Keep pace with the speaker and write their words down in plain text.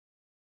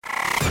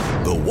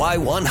The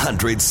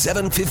Y100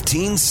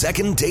 715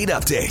 second date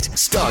update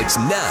starts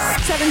now.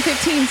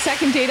 7:15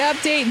 second date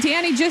update.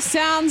 Danny just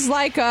sounds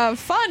like a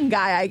fun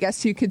guy, I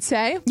guess you could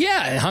say.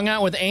 Yeah, I hung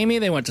out with Amy.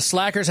 They went to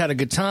Slackers, had a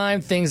good time.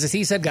 Things, as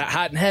he said, got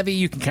hot and heavy.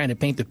 You can kind of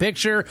paint the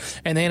picture.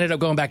 And they ended up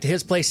going back to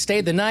his place,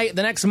 stayed the night.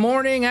 The next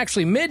morning,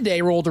 actually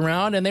midday rolled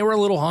around, and they were a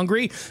little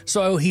hungry.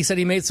 So he said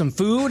he made some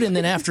food, and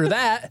then after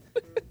that,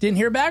 didn't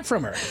hear back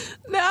from her.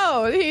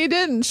 No, he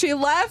didn't. She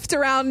left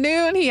around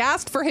noon. He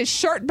asked for his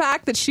shirt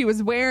back that she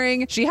was wearing.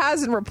 She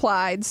hasn't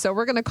replied, so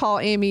we're going to call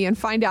Amy and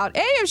find out,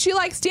 A, if she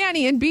likes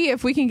Danny, and B,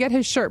 if we can get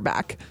his shirt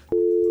back.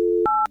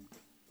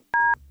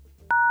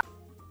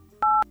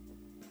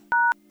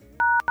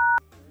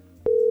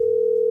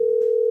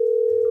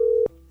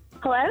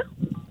 Hello?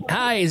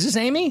 Hi, is this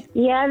Amy?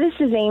 Yeah, this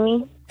is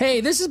Amy. Hey,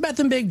 this is Beth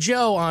and Big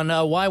Joe on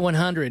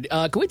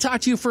Y100. Can we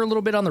talk to you for a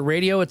little bit on the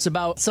radio? It's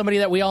about somebody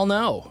that we all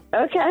know.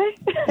 Okay.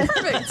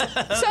 Perfect.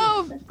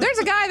 So there's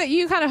a guy that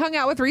you kind of hung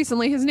out with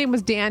recently. His name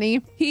was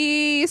Danny.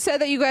 He said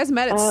that you guys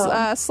met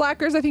at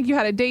Slackers. I think you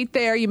had a date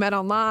there. You met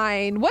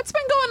online. What's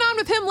been going on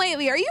with him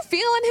lately? Are you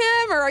feeling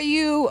him, or are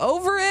you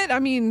over it? I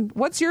mean,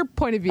 what's your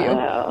point of view?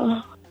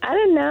 I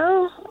don't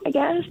know, I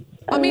guess.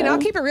 I mean, I'll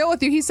keep it real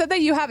with you. He said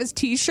that you have his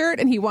T-shirt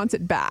and he wants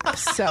it back.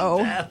 So,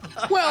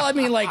 Well, I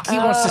mean, like, he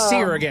wants to see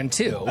her again,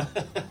 too.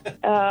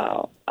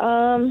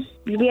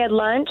 We had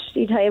lunch. Did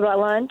he tell you about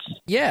lunch?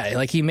 Yeah,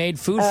 like he made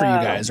food for you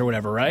guys or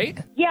whatever, right?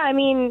 Yeah, I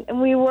mean,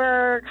 we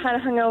were kind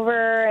of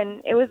hungover,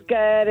 and it was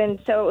good, and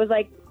so it was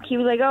like, he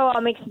was like, oh,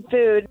 I'll make some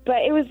food. But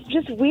it was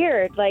just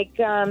weird, like,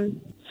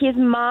 his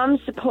mom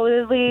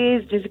supposedly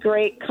is this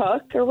great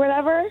cook or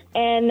whatever,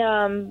 and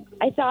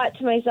I thought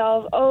to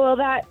myself, oh, well,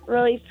 that's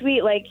really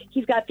sweet. Like,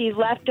 he's got these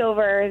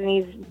leftovers, and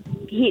he's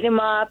heating them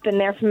up, and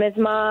they're from his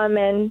mom,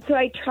 and so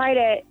I tried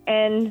it,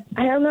 and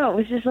I don't know, it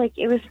was just like,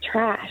 it was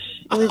trash.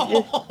 It was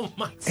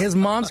just... His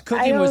mom's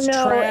cooking was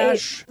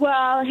trash.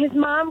 Well, his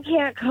mom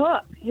can't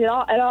cook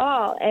at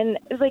all, and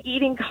it was like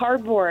eating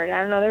cardboard.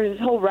 I don't know, there was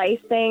this whole rice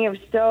thing. It was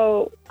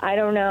so, I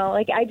don't know,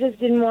 like, I just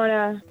didn't want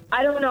to,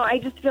 I don't know, I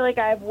just feel like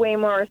I have way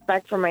more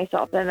respect for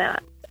myself than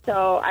that.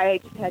 So I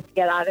just had to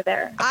get out of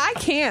there. I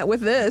can't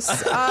with this.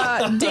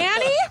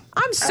 Danny,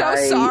 I'm so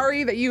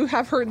sorry that you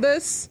have heard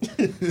this.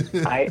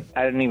 I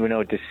don't even know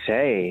what to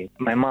say.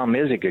 My mom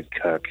is a good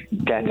cook.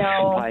 That's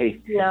why.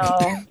 No.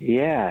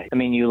 Yeah. I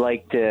mean, you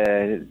liked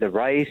the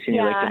rice and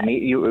you liked the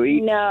meat. You were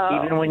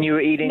even when you were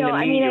eating the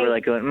meat, you were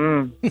like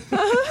going,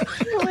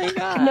 Oh my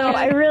God. No,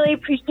 I really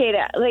appreciate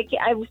it. Like,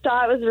 I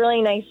thought it was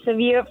really nice of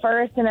you at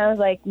first, and I was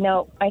like,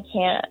 no, I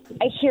can't.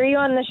 I hear you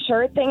on the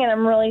shirt thing, and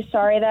I'm really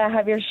sorry that I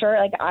have your shirt.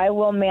 Like, I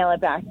will mail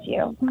it back to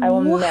you. I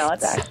will mail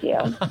it back to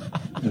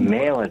you.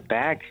 Mail it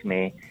back to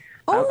me.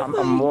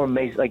 I'm more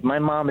amazed. Like, my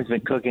mom has been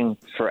cooking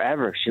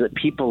forever.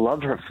 People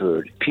love her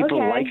food. People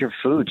like her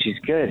food. She's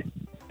good.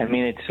 I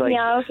mean, it's like...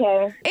 Yeah,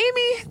 okay.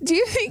 Amy, do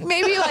you think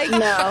maybe, like,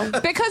 No.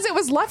 because it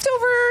was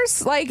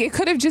leftovers, like, it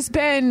could have just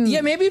been...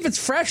 Yeah, maybe if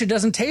it's fresh, it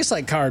doesn't taste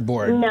like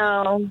cardboard.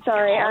 No,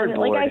 sorry.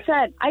 Like I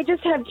said, I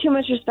just have too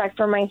much respect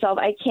for myself.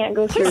 I can't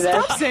go through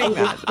this. Stop saying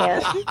I just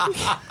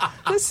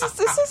can't. This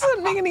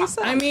doesn't make any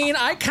sense. I mean,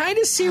 I kind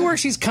of see where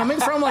she's coming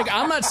from. Like,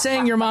 I'm not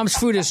saying your mom's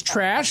food is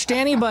trash,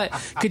 Danny, but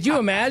could you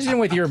imagine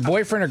with your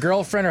boyfriend or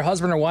girlfriend or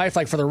husband or wife,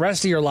 like, for the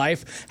rest of your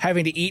life,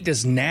 having to eat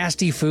this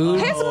nasty food?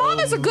 His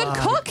mom is a good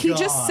cook. He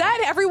just said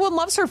everyone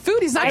loves her food.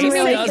 He's not just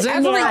really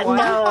saying doesn't? everyone.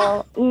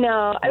 No.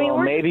 I mean, Well,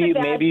 we're maybe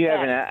you have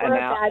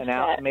an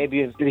out. Maybe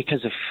it's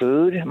because of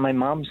food. My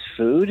mom's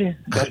food.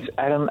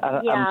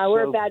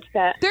 We're a bad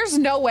fit. There's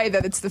no way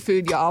that it's the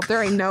food, y'all.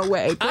 There ain't no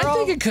way. Girl, I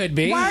think it could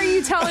be. Why are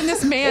you telling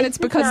this man it's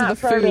because of the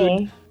for food?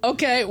 me.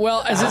 Okay,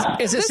 well, is it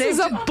This safe? is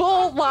a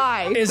bull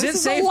lie. Is This it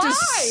safe a to lie.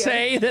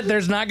 say that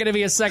there's not going to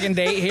be a second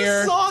date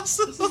here? This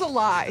is a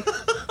lie.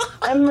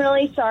 I'm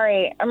really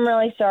sorry.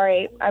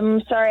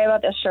 I'm sorry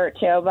about the shirt,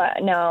 too,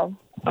 but no.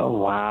 Oh,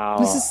 wow.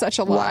 This is such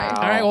a lie.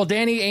 All right, well,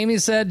 Danny, Amy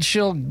said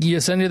she'll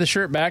send you the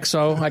shirt back,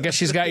 so I guess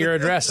she's got your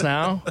address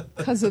now.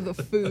 Because of the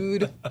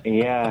food.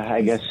 Yeah,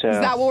 I guess so. Is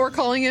that what we're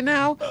calling it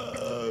now?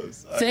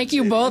 Thank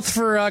you both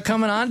for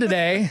coming on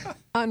today.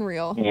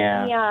 Unreal.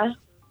 Yeah. Yeah.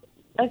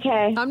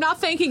 Okay. I'm not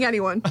thanking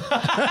anyone.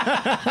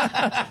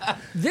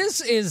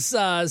 This is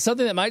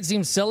something that might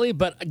seem silly,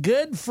 but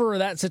good for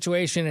that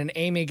situation and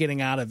Amy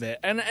getting out of it.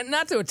 And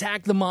not to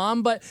attack the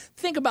mom, but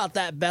think about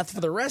that, Beth.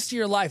 For the rest of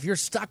your life, you're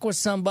stuck with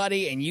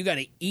somebody and you got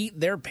to eat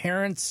their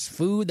parents'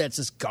 food that's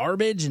just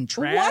garbage and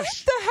trash. What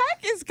the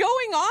heck is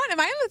going on? Am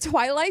I in the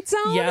Twilight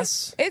Zone?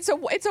 Yes. It's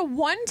a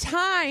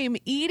one-time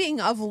eating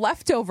of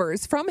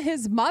leftovers from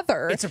his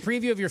mother. It's a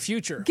preview of your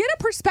future. Get a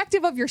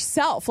perspective of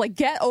yourself. Like,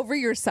 get over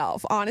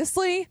yourself,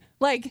 honestly.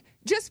 Like,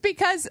 just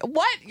because,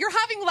 you're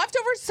having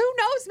leftovers? Who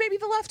knows? Maybe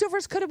the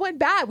leftovers could have went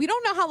bad. We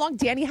don't know how long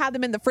Danny had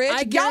them in the fridge.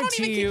 I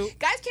guarantee you.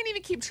 Guys can't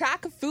even keep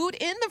track of food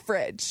in the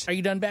fridge. Are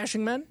you done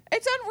bashing men?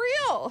 It's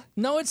unreal.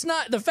 No, it's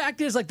not. The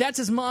fact is, like, that's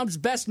his mom's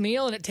best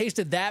meal and it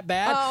tasted that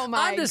bad. Oh,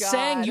 my I'm just God.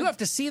 saying, you have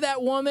to see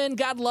that woman,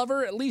 God love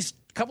her, at least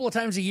a couple of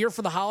times a year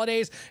for the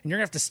holidays, and you're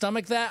going to have to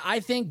stomach that. I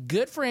think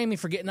good for Amy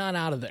for getting on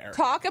out of there.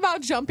 Talk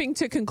about jumping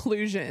to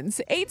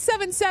conclusions.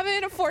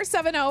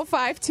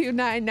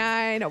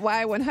 877-470-5299.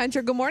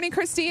 Y100. Good morning,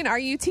 Christine. Are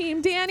you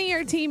Team Danny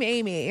or Team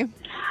Amy?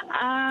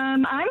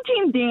 I'm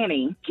Team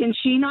Danny. Can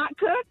she not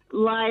cook?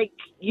 Like,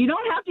 you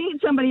don't have to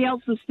eat somebody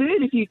else's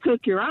food if you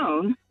cook your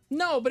own.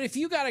 No, but if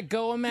you got to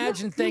go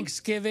imagine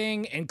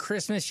Thanksgiving and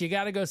Christmas, you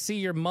got to go see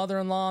your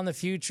mother-in-law in the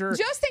future.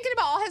 Just thinking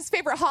about all his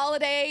favorite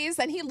holidays,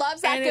 and he loves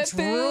that and good it's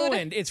food.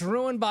 Ruined. It's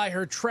ruined by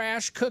her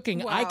trash cooking.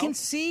 Wow. I can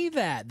see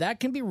that. That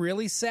can be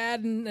really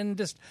sad and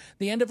just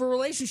the end of a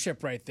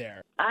relationship right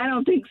there. I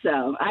don't think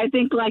so. I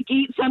think, like,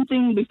 eat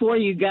something before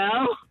you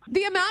go.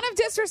 The amount of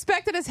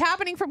disrespect that is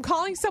happening from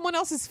calling someone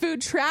else's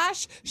food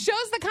trash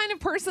shows the kind of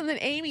person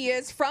that Amy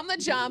is from the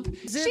jump.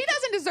 She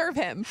doesn't deserve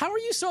him. How are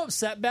you so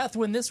upset, Beth,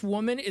 when this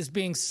woman is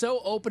being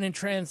so open and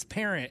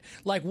transparent?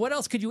 Like, what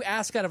else could you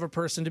ask out of a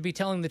person to be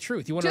telling the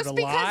truth? You want her to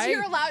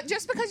lie?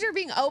 Just because you're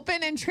being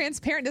open and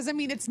transparent doesn't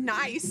mean it's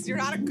nice. You're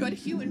not a good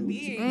human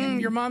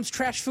being. Your mom's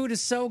trash food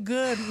is so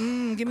good.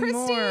 Give me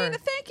more. Christine,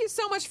 thank you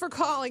so much for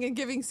calling and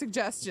giving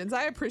suggestions.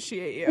 I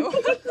appreciate you.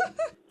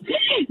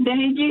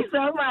 Thank you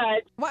so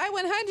much.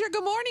 Y100,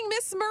 good morning,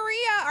 Miss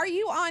Maria. Are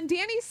you on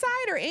Danny's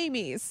side or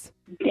Amy's?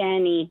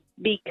 Danny,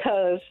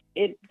 because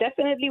it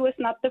definitely was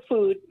not the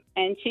food.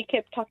 And she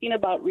kept talking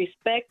about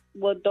respect.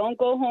 Well, don't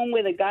go home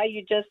with a guy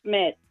you just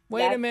met.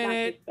 Wait a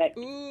minute.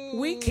 Ooh.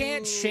 We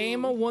can't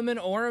shame a woman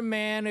or a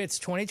man. It's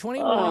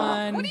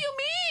 2021. What do you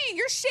mean?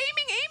 You're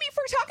shaming Amy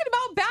for talking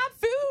about bad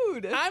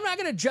food. I'm not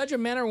going to judge a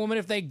man or woman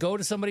if they go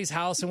to somebody's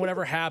house and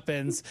whatever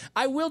happens.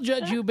 I will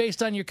judge you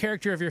based on your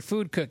character of your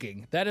food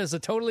cooking. That is a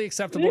totally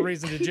acceptable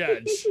reason to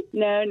judge.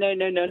 No.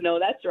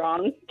 That's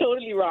wrong.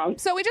 Totally wrong.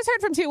 So we just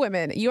heard from two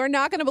women. You are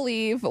not going to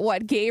believe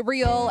what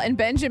Gabriel and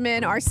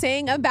Benjamin are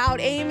saying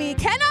about Amy.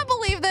 Cannot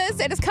believe this.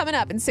 It is coming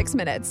up in 6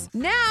 minutes.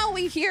 Now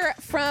we hear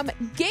from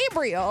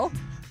Gabriel,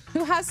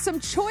 who has some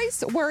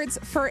choice words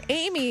for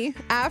Amy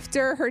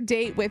after her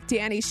date with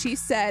Danny. She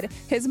said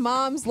his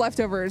mom's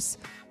leftovers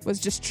was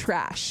just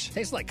trash.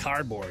 Tastes like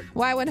cardboard.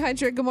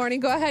 Y100, good morning.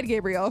 Go ahead,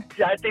 Gabriel.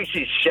 I think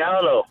she's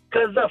shallow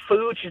because the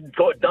food, she's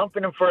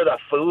dumping him for the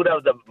food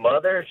of the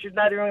mother. She's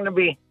not even going to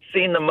be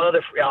seeing the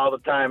mother all the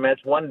time.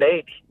 It's one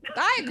date.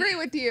 I agree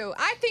with you.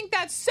 I think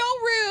that's so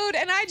rude,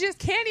 and I just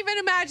can't even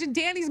imagine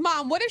Danny's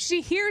mom. What if she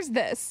hears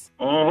this?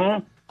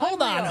 Mm-hmm.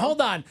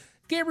 Hold on.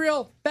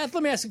 Gabriel, Beth,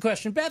 let me ask you a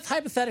question. Beth,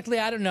 hypothetically,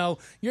 I don't know,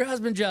 your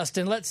husband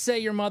Justin, let's say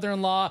your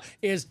mother-in-law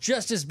is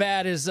just as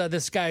bad as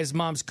this guy's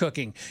mom's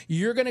cooking.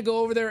 You're going to go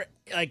over there,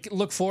 like,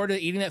 look forward to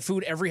eating that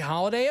food every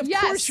holiday? Of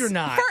course you're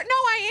not. No,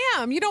 I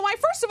am. You know why?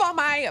 First of all,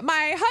 my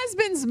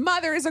husband's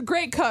mother is a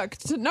great cook,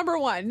 number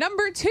one.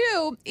 Number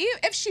two,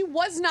 if she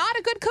was not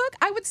a good cook,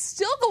 I would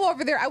still go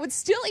over there. I would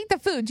still eat the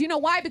food. Do you know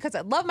why? Because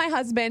I love my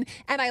husband,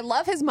 and I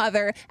love his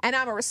mother, and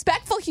I'm a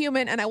respectful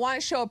human, and I want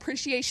to show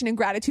appreciation and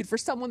gratitude for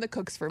someone that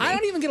cooks for me. I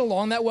don't even get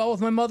along that well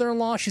with my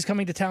mother-in-law. She's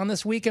coming to town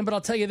this weekend, but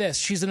I'll tell you this,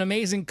 she's an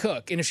amazing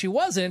cook, and if she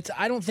wasn't,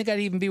 I don't think I'd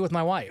even be with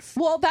my wife.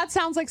 Well, that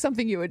sounds like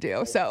something you would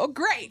do, so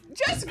great.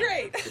 Just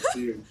great.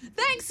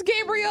 Thanks,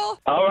 Gabriel.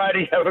 All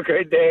righty. Have a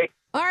great day.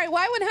 All right,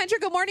 Y100,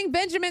 good morning,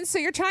 Benjamin. So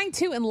you're trying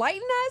to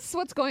enlighten us?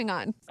 What's going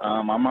on?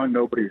 I'm on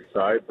nobody's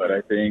side, but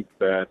I think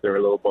that they're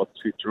a little bit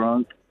too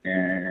drunk,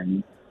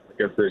 and I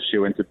guess that she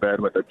went to bed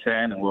with a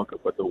 10 and woke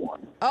up with a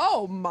 1.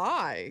 Oh,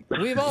 my.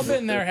 We've all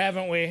been there,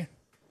 haven't we?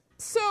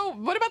 So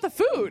what about the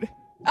food?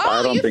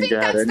 I don't you think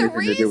that that's had the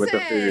anything to do with the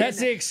reason? food. That's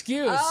the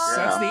excuse.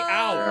 That's the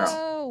out.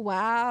 Oh,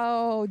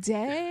 wow.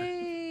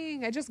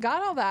 Dang. I just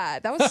got all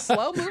that. That was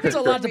slow moving. There's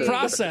a lot for to me.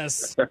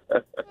 process.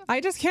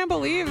 I just can't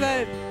believe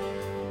that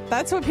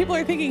that's what people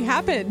are thinking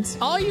happened.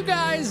 All you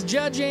guys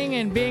judging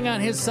and being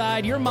on his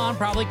side, your mom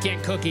probably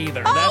can't cook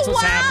either. That's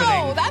what's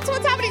happening. That's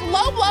what's happening.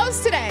 Low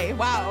blows today.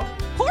 Wow.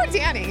 Poor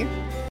Danny.